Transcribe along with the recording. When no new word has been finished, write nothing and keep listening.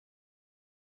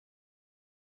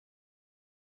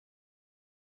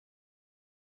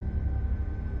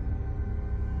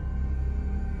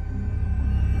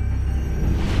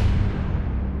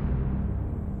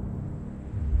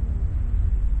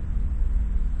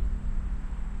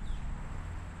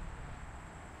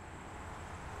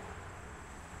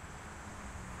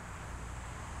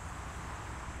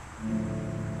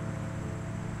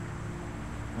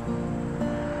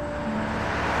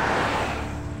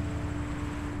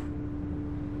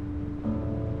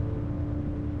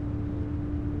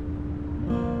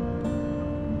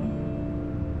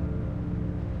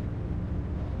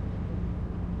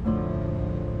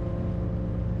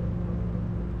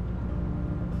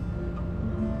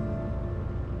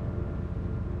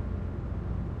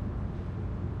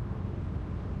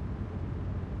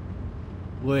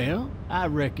Well, I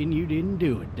reckon you didn't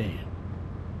do it then.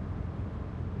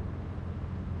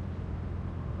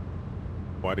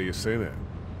 Why do you say that?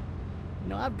 You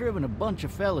know, I've driven a bunch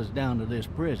of fellas down to this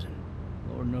prison.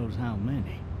 Lord knows how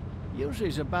many. Usually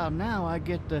it's about now I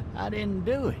get the, I didn't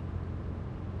do it.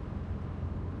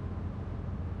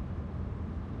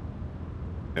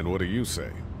 And what do you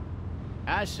say?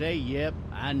 I say, yep,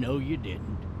 I know you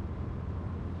didn't.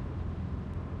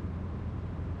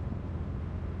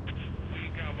 We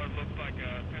got what looks like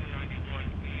a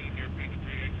 1091E near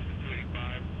Peachtree, exit to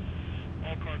 285.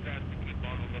 All cars have to keep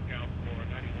on the lookout for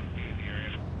 91B in the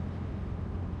area.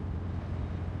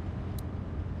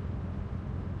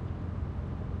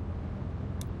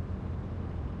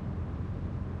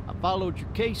 I followed your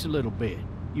case a little bit,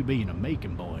 you being a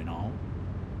Macon boy and all.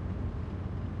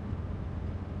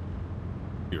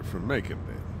 You're from Macon,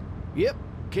 then? Yep,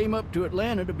 came up to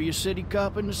Atlanta to be a city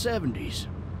cop in the 70s.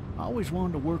 I always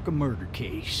wanted to work a murder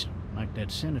case, like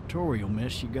that senatorial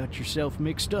mess you got yourself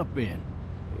mixed up in.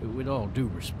 With all due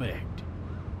respect.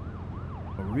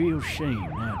 A real shame,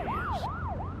 that is.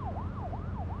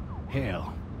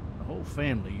 Hell, the whole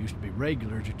family used to be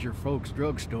regulars at your folks'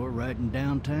 drugstore right in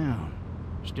downtown.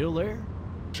 Still there?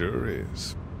 Sure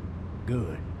is.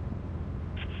 Good.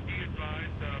 Be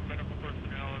advised, medical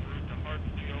personnel en route to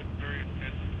Hartsfield, very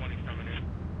intense 20 coming in.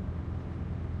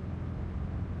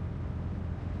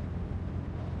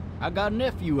 I got a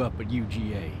nephew up at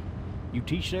UGA. You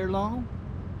teach there long?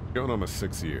 Going on my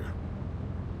 6th year.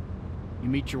 You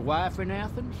meet your wife in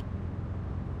Athens?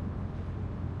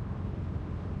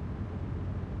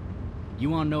 You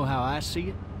want to know how I see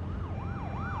it?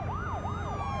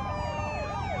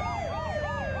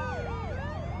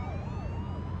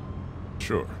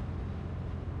 Sure.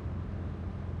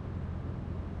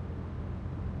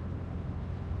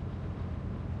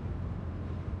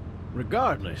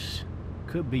 Regardless,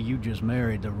 could be you just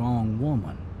married the wrong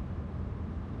woman.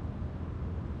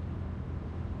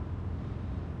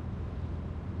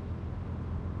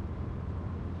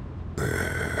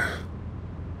 Riot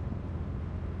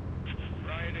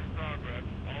in progress.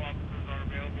 All officers are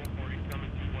available for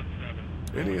incoming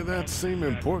 217. Any of that seem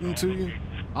important to you?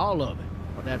 All of it.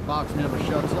 But that box never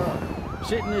shuts up.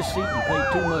 Sit in this seat and pay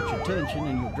too much attention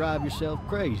and you'll drive yourself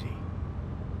crazy.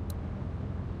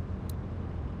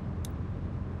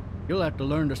 You'll have to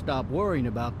learn to stop worrying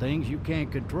about things you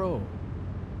can't control.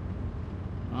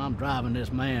 I'm driving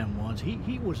this man once.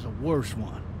 He was the worst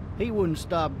one. He wouldn't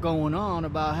stop going on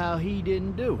about how he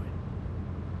didn't do it.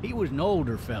 He was an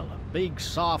older fella, big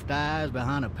soft eyes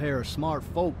behind a pair of smart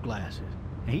folk glasses.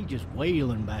 And he just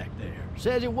wailing back there.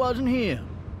 Says it wasn't him.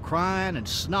 Crying and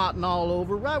snotting all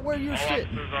over right where you're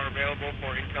sitting. All officers are available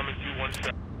for incoming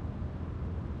 217.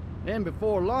 Then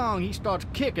before long, he starts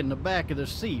kicking the back of the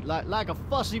seat like a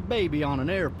fussy baby on an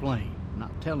airplane. And I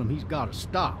tell him he's got to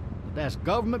stop, but that's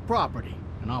government property,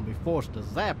 and I'll be forced to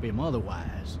zap him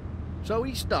otherwise. So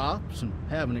he stops, and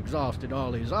having exhausted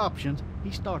all his options, he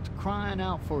starts crying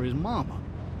out for his mama.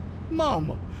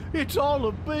 Mama, it's all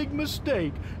a big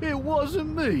mistake. It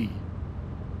wasn't me.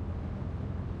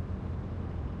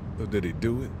 So did he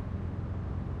do it?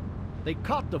 They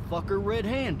caught the fucker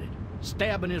red-handed,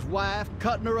 stabbing his wife,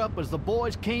 cutting her up as the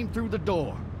boys came through the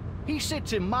door. He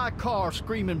sits in my car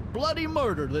screaming bloody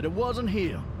murder that it wasn't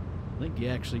him. I think he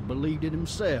actually believed it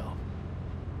himself.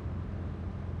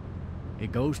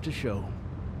 It goes to show,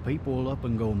 people will up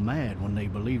and go mad when they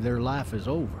believe their life is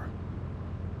over.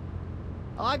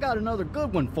 Oh, I got another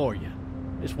good one for you.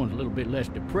 This one's a little bit less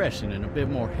depressing and a bit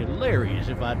more hilarious,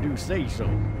 if I do say so.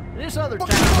 This other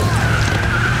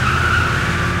time...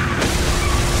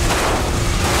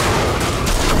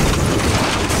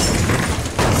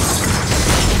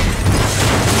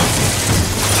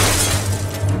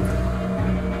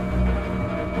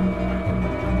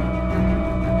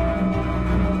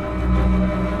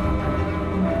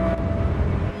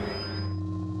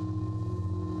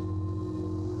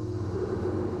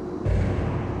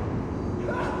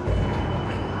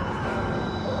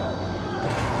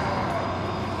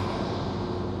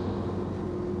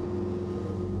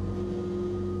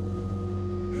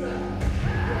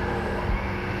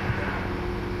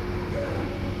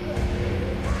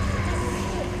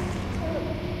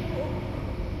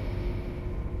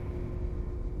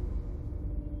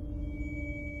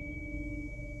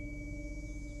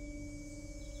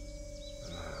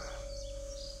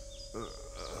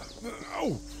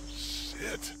 Oh,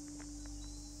 shit.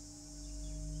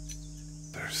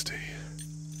 Thirsty.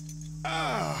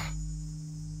 Ah!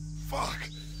 Fuck!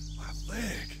 My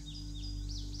leg.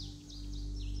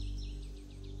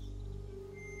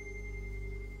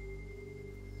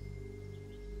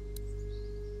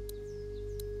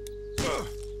 Ugh.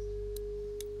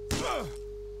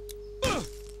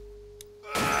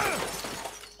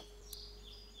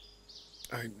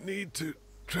 I need to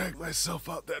drag myself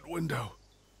out that window.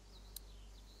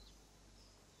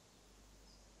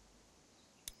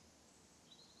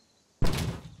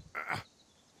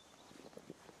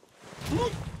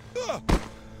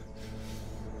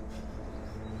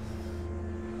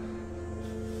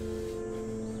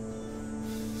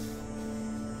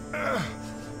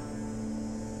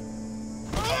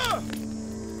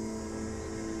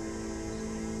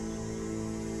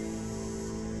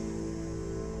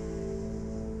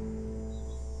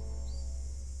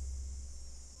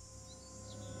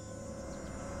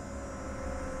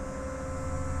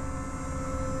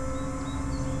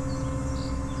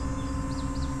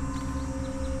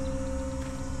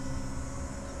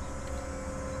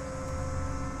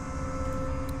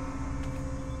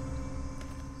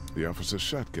 The officer's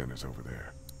shotgun is over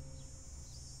there.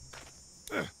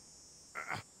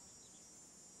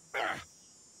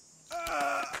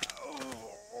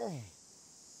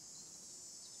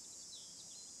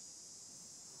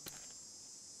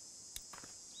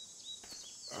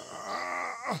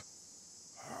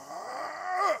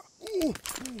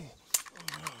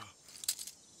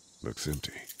 Looks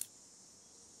empty.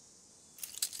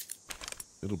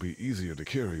 It'll be easier to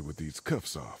carry with these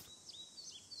cuffs off.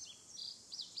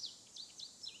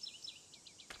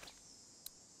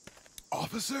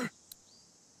 Officer?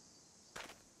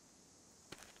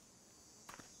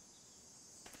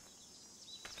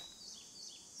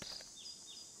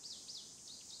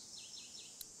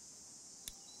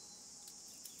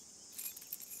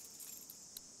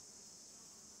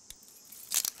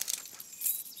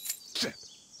 Shit.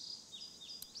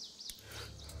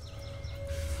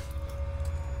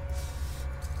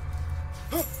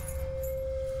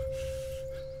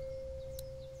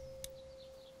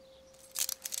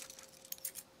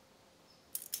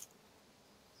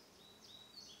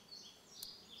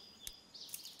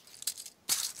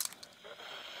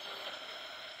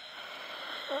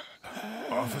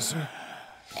 Officer?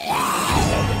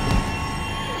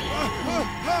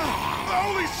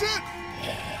 Holy shit!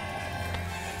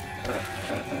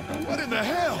 What in the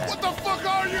hell? What the fuck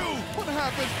are you? What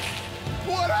happened?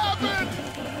 What happened?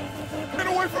 Get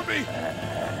away from me!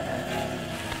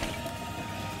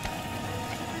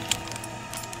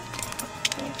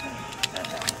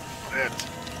 Shit!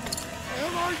 Where the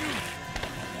hell are you?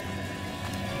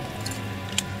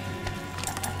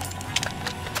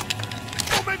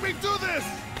 Don't make me do this!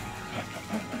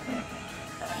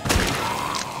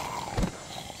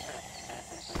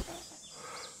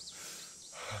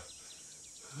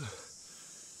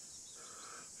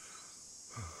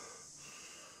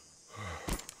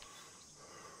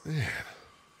 Man.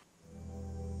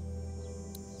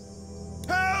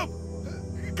 Help!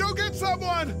 Go get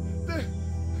someone!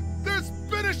 There's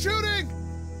been a shooting!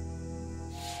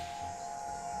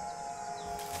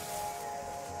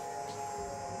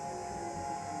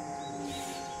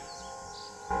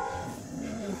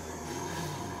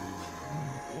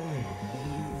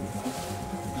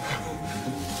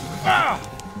 Ah!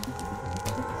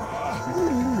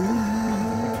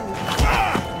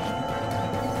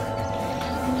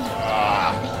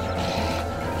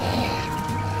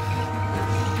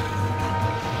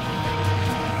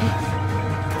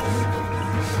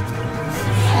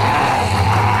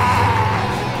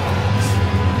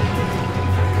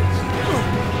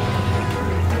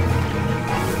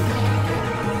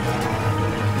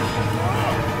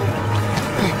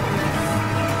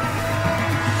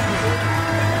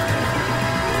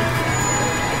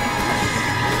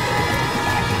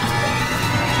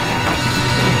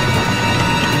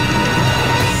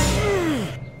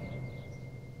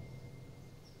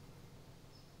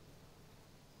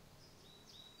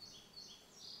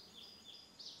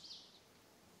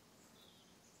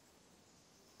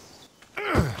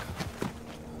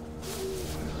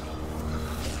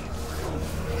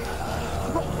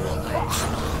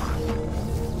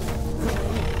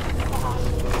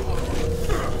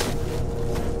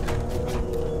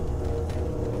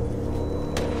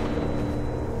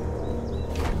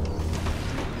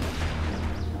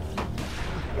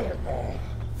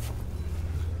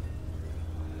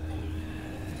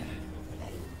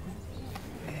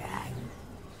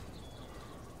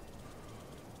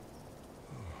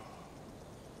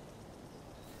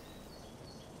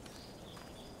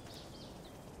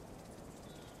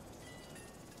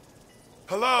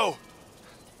 Hello?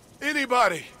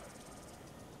 Anybody?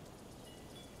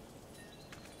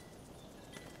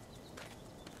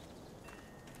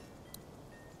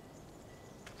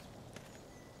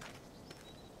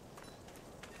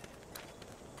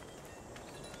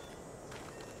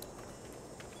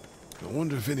 I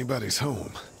wonder if anybody's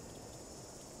home.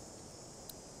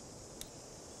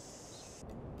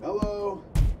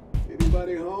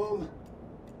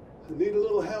 I need a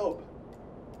little help.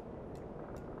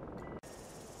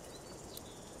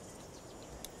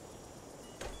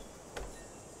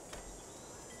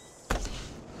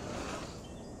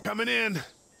 Coming in.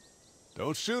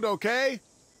 Don't shoot, okay?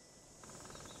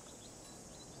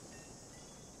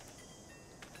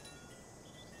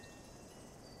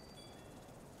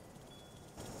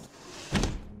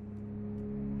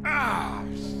 Ah!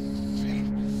 Shit.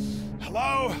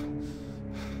 Hello?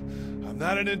 I'm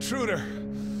not an intruder.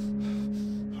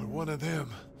 Or one of them.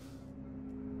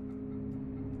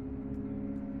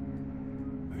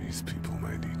 These people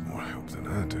may need more help than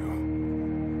I do.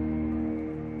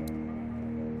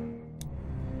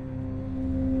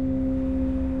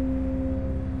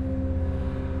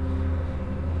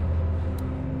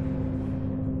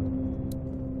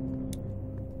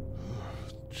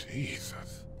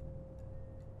 Jesus.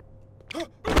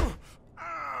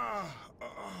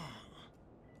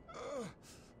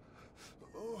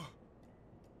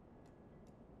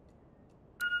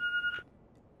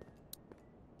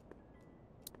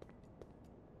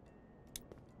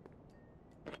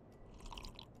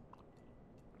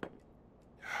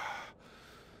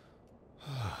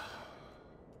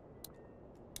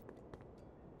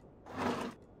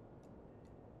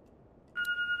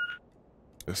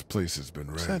 This place has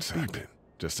been ransacked.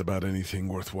 Just about anything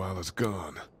worthwhile is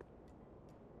gone.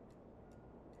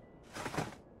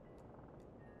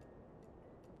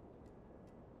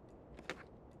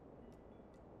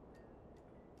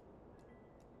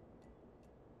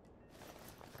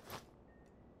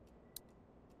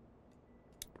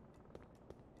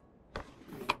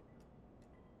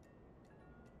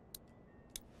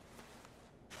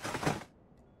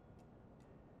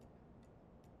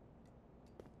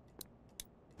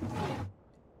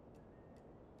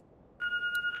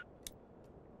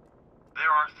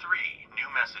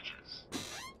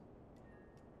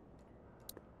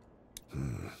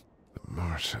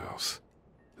 House.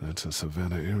 That's a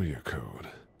Savannah area code.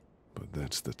 But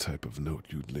that's the type of note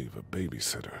you'd leave a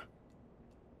babysitter.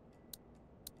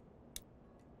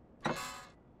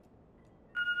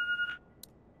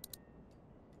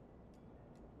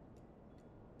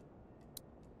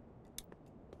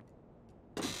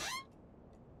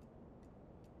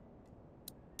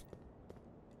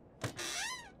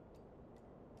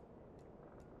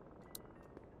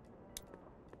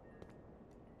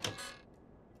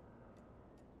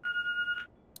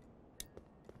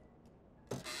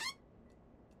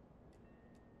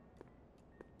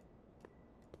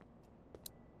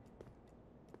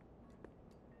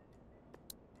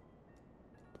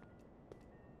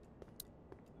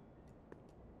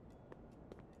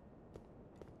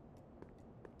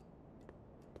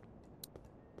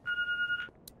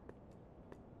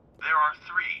 There are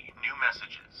 3 new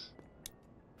messages.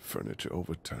 Furniture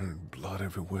overturned, blood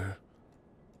everywhere.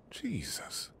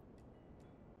 Jesus.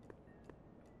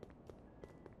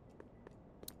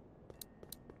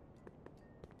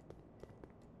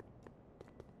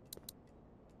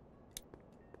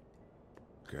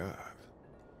 God,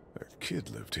 that kid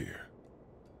lived here.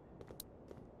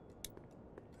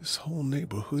 This whole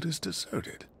neighborhood is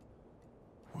deserted.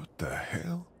 What the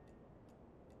hell?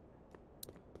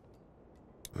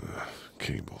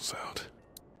 Cable's out.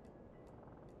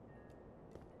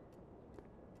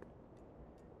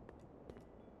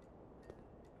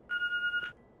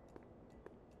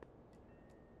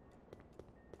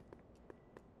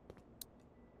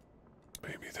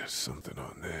 Maybe there's something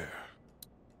on there.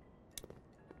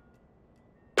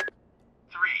 3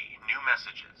 new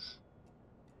messages.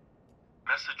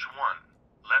 Message 1,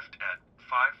 left at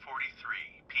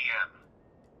 5:43 p.m.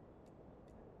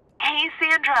 Hey,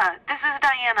 Sandra, this is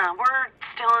Diana. We're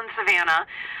still in Savannah.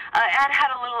 Ed had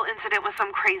a little incident with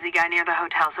some crazy guy near the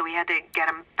hotel, so we had to get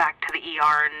him back to the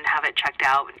ER and have it checked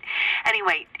out.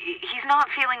 Anyway, he's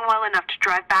not feeling well enough to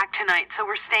drive back tonight, so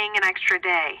we're staying an extra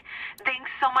day.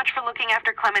 Thanks so much for looking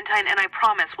after Clementine, and I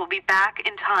promise we'll be back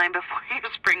in time before your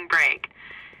spring break.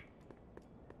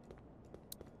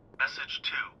 Message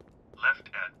 2, left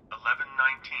at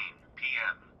 11:19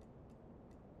 p.m.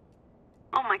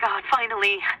 Oh my God,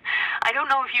 finally. I don't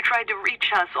know if you tried to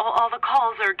reach us. All the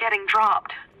calls are getting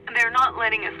dropped. They're not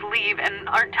letting us leave and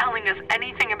aren't telling us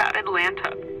anything about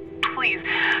Atlanta. Please,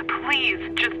 please,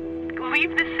 just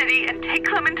leave the city and take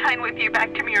Clementine with you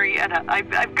back to Murrieta.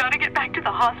 I've got to get back to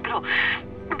the hospital.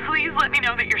 Please let me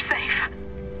know that you're safe.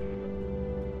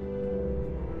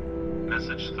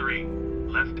 Message 3,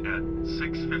 left at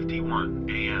 6:51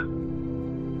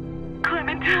 a.m.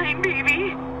 Clementine,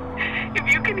 baby. If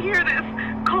you can hear this,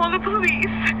 call the police.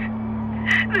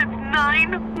 That's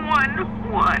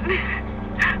 911.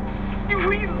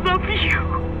 We love you.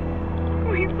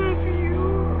 We love you.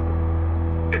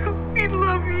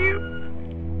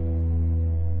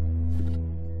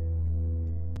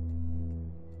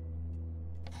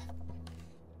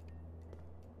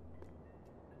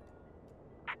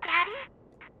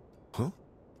 Huh?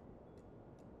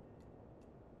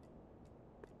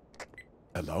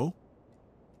 Hello?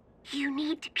 You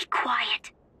need to be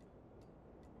quiet.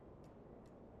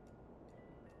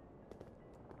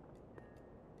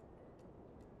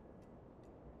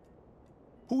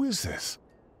 Who is this?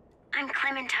 I'm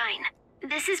Clementine.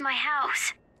 This is my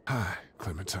house. Hi,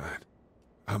 Clementine.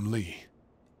 I'm Lee.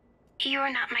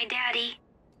 You're not my daddy.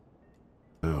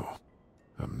 No,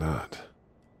 I'm not.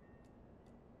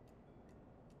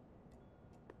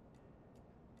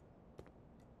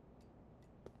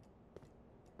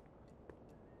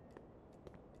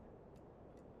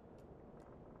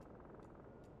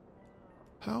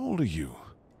 How old are you?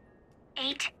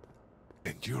 8.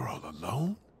 And you're all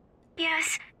alone?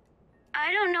 Yes.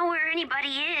 I don't know where anybody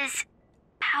is.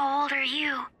 How old are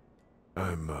you?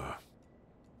 I'm,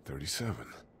 37.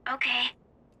 Okay.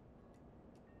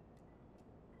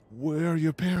 Where are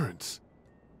your parents?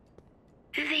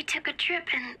 They took a trip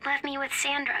and left me with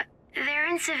Sandra. They're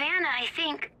in Savannah, I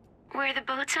think. Where the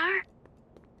boats are?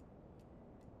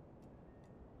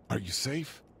 Are you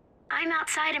safe? I'm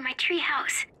outside in my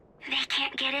treehouse. They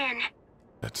can't get in.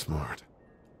 That's smart.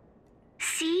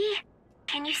 See?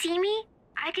 Can you see me?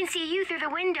 I can see you through the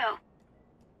window.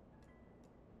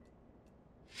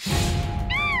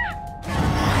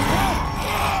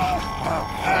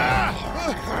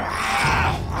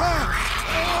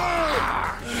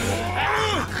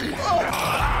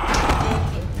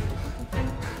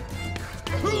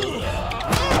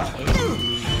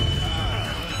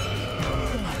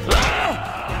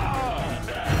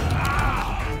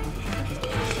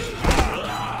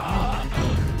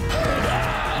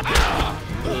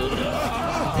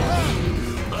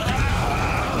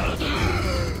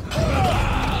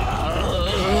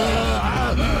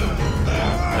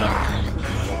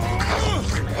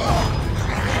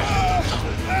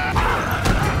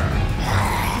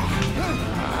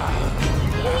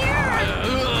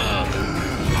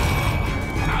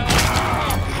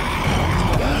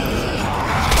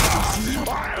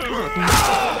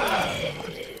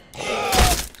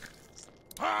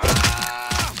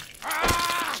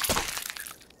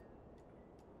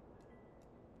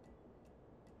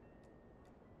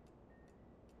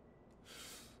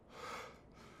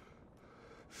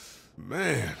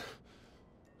 Man.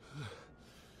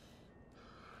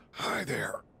 Hi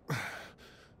there.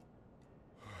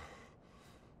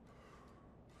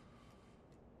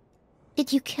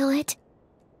 Did you kill it?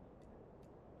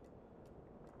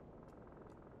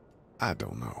 I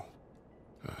don't know.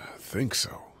 I think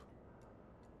so.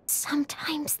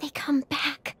 Sometimes they come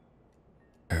back.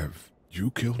 Have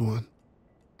you killed one?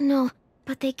 No,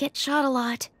 but they get shot a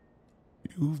lot.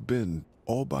 You've been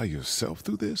all by yourself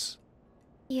through this?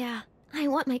 Yeah, I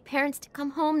want my parents to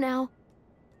come home now.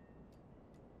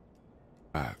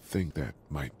 I think that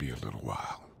might be a little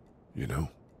while, you know?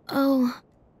 Oh.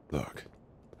 Look,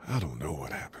 I don't know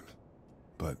what happened,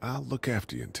 but I'll look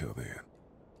after you until then.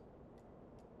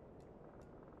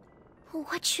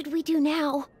 What should we do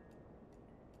now?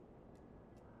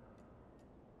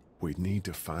 We need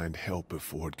to find help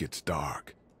before it gets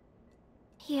dark.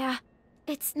 Yeah,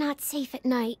 it's not safe at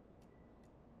night.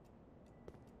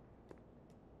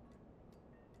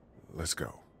 Let's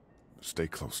go. Stay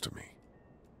close to me.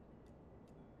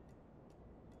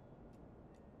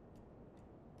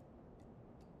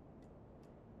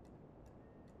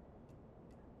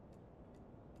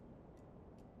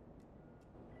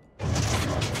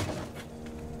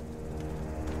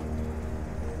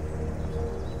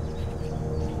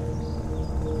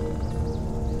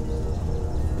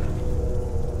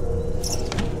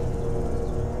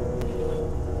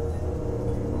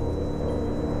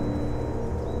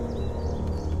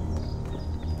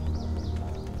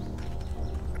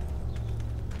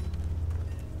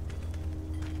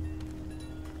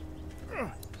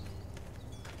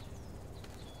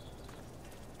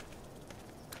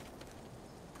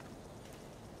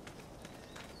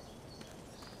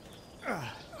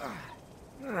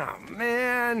 Oh,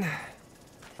 man.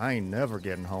 I ain't never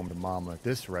getting home to Mama at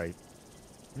this rate.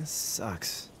 This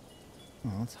sucks.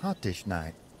 Oh, it's hot dish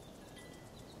night.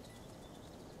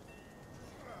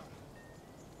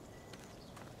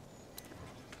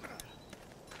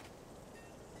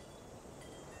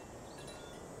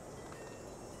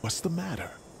 What's the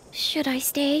matter? Should I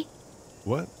stay?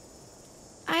 What?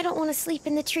 I don't want to sleep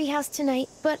in the treehouse tonight,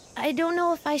 but I don't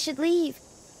know if I should leave.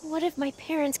 What if my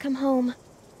parents come home?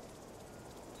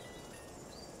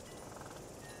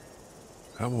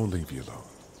 I won't leave you alone.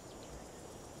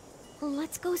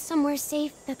 Let's go somewhere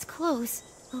safe that's close,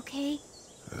 okay?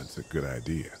 That's a good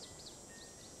idea.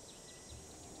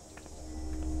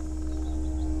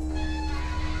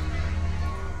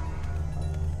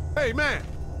 Hey, man!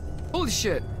 Holy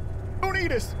shit! Don't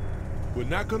eat us! We're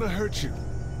not gonna hurt you.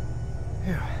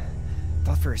 Phew.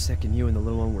 Thought for a second you and the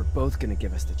little one were both gonna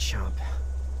give us the chomp.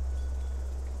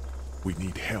 We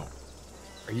need help.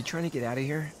 Are you trying to get out of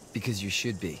here? Because you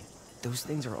should be. Those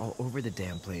things are all over the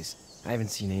damn place. I haven't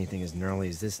seen anything as gnarly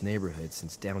as this neighborhood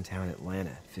since downtown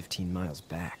Atlanta, 15 miles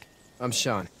back. I'm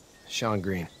Sean. Sean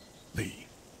Green. Lee,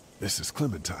 this is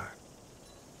Clementine.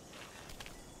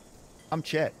 I'm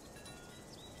Chet.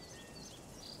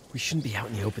 We shouldn't be out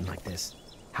in the open like this.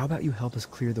 How about you help us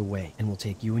clear the way, and we'll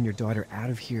take you and your daughter out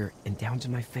of here and down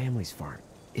to my family's farm.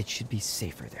 It should be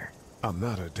safer there. I'm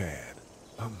not her dad.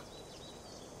 I'm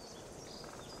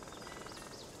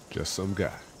just some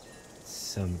guy.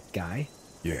 Some guy?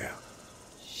 Yeah.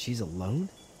 She's alone?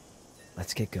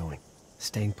 Let's get going.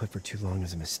 Staying put for too long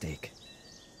is a mistake.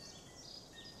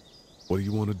 What do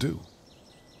you want to do?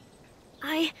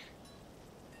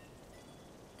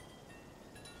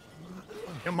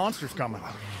 The monster's coming.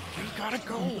 We gotta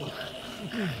go.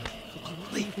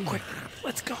 Lee, quick,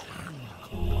 let's go.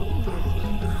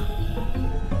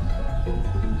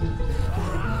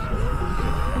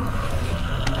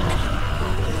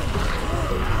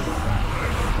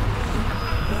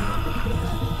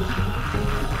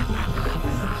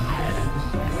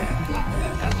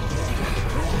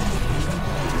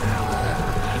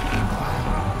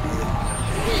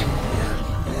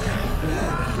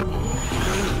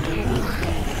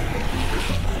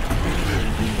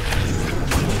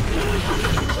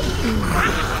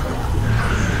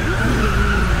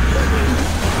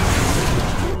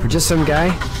 For just some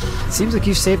guy, it seems like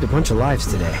you've saved a bunch of lives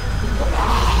today.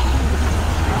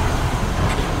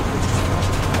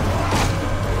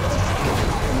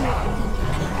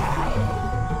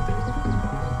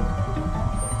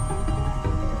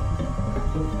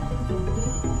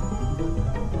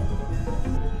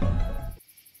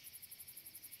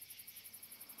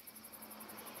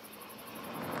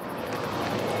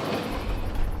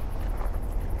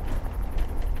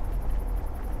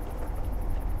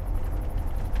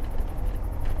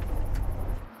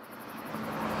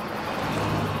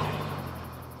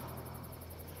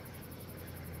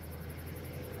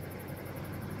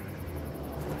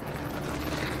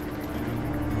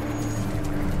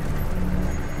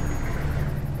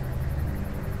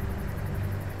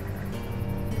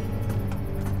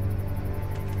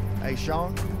 Hey,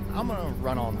 Sean, I'm gonna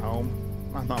run on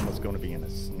home. My mama's gonna be in a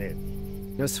snit.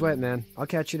 No sweat, man. I'll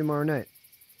catch you tomorrow night.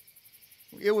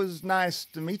 It was nice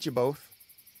to meet you both.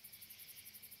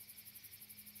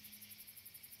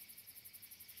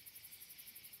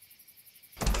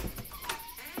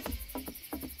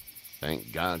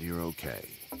 Thank God you're okay.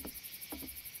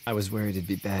 I was worried it'd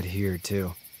be bad here,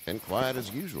 too. Been quiet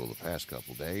as usual the past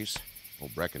couple days.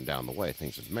 Old Brecken down the way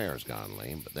thinks his mare's gone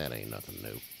lame, but that ain't nothing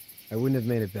new. I wouldn't have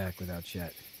made it back without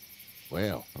Chet.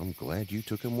 Well, I'm glad you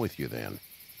took him with you then.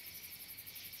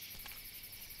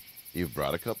 You've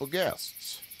brought a couple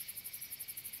guests.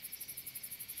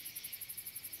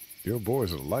 Your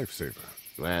boy's a lifesaver.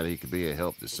 Glad he could be a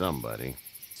help to somebody.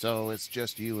 So it's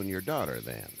just you and your daughter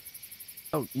then?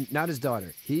 Oh, not his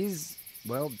daughter. He's,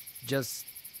 well, just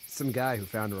some guy who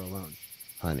found her alone.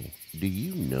 Honey, do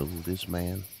you know this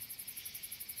man?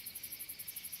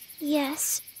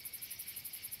 Yes.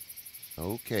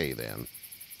 Okay, then.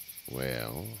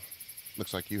 Well,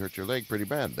 looks like you hurt your leg pretty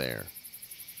bad there.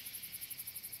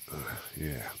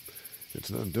 Yeah, it's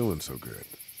not doing so good.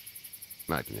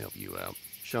 I can help you out.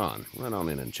 Sean, run on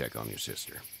in and check on your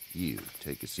sister. You,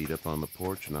 take a seat up on the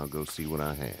porch and I'll go see what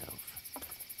I have.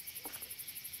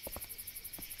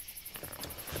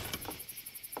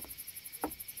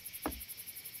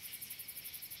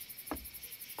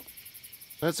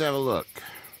 Let's have a look.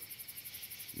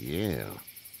 Yeah,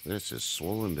 this is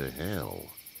swollen to hell.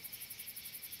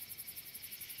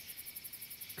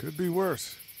 Could be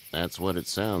worse. That's what it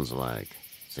sounds like.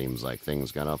 Seems like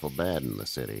things got awful bad in the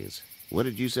cities. What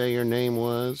did you say your name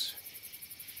was?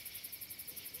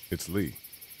 It's Lee.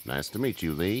 Nice to meet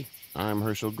you, Lee. I'm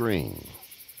Herschel Green.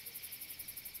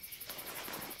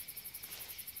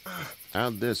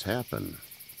 How'd this happen?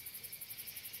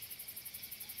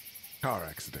 Car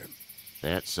accident.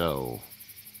 That's so.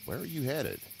 Where are you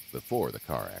headed before the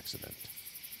car accident?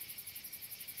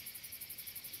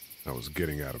 I was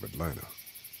getting out of Atlanta.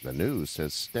 The news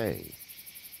says stay.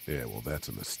 Yeah, well, that's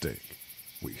a mistake.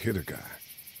 We hit a guy.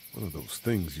 One of those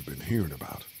things you've been hearing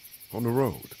about. On the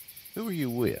road. Who are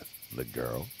you with? The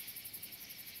girl?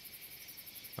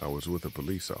 I was with a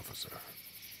police officer.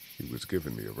 He was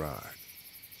giving me a ride.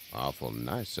 Awful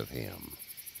nice of him.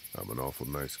 I'm an awful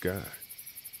nice guy.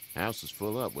 House is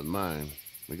full up with mine.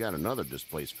 We got another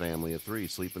displaced family of 3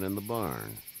 sleeping in the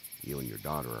barn. You and your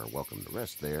daughter are welcome to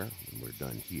rest there when we're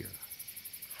done here.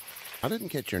 I didn't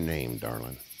catch your name,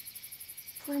 darling.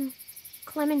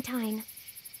 Clementine.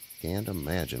 Can't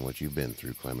imagine what you've been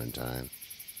through, Clementine.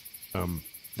 I'm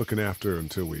looking after her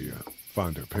until we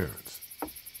find her parents.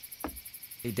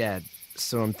 Hey, Dad,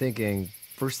 so I'm thinking,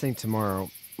 first thing tomorrow,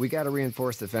 we gotta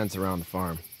reinforce the fence around the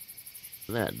farm.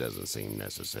 That doesn't seem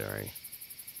necessary.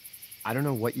 I don't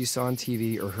know what you saw on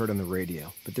TV or heard on the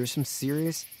radio, but there's some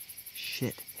serious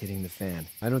shit hitting the fan.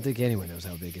 I don't think anyone knows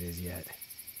how big it is yet.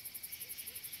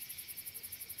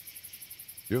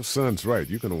 Your son's right.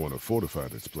 You're gonna want to fortify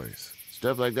this place.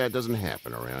 Stuff like that doesn't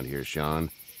happen around here, Sean.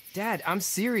 Dad, I'm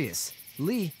serious.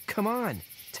 Lee, come on.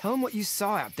 Tell him what you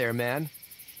saw out there, man.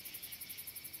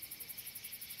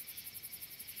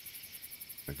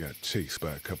 I got chased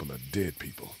by a couple of dead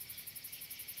people.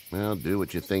 Well, do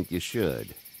what you think you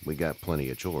should. We got plenty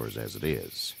of chores as it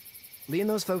is. Lee and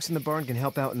those folks in the barn can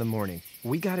help out in the morning.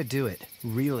 We gotta do it.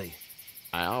 Really.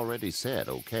 I already said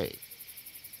okay.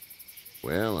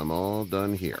 Well, I'm all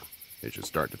done here. It should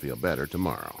start to feel better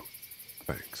tomorrow.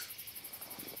 Thanks.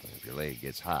 If your leg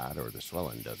gets hot or the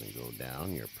swelling doesn't go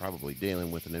down, you're probably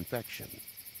dealing with an infection.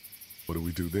 What do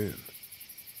we do then?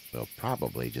 We'll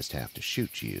probably just have to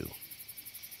shoot you.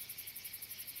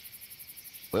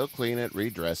 We'll clean it,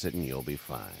 redress it, and you'll be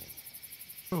fine.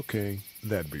 Okay,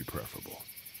 that'd be preferable.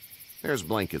 There's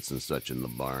blankets and such in the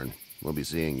barn. We'll be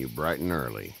seeing you bright and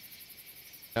early.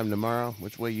 Come tomorrow,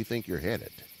 which way you think you're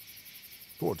headed?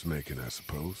 Towards Macon, I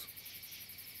suppose.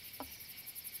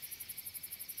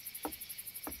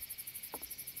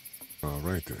 All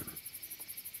right, then.